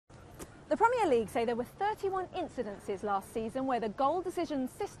The Premier League say there were 31 incidences last season where the goal decision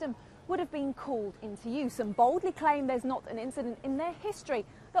system would have been called into use, and boldly claim there's not an incident in their history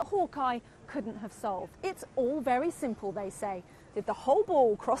that Hawkeye couldn't have solved. It's all very simple, they say. Did the whole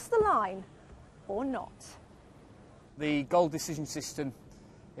ball cross the line or not? The goal decision system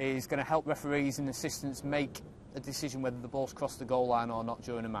is going to help referees and assistants make a decision whether the ball's crossed the goal line or not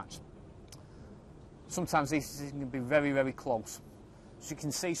during a match. Sometimes these decisions can be very, very close. As you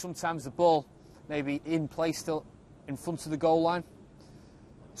can see, sometimes the ball may be in play still in front of the goal line.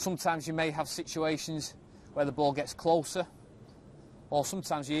 Sometimes you may have situations where the ball gets closer, or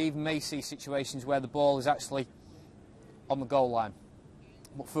sometimes you even may see situations where the ball is actually on the goal line.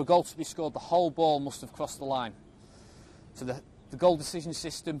 But for a goal to be scored, the whole ball must have crossed the line. So the goal decision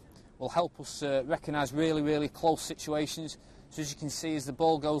system will help us recognise really, really close situations. So as you can see, as the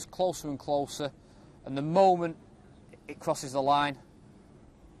ball goes closer and closer, and the moment it crosses the line,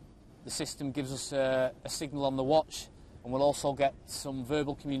 the system gives us a signal on the watch, and we'll also get some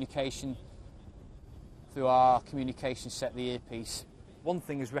verbal communication through our communication set, the earpiece. One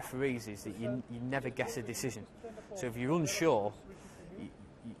thing as referees is that you never guess a decision. So if you're unsure,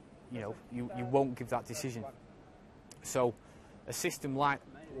 you won't give that decision. So a system like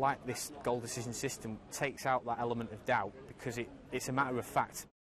this goal decision system takes out that element of doubt, because it's a matter of fact.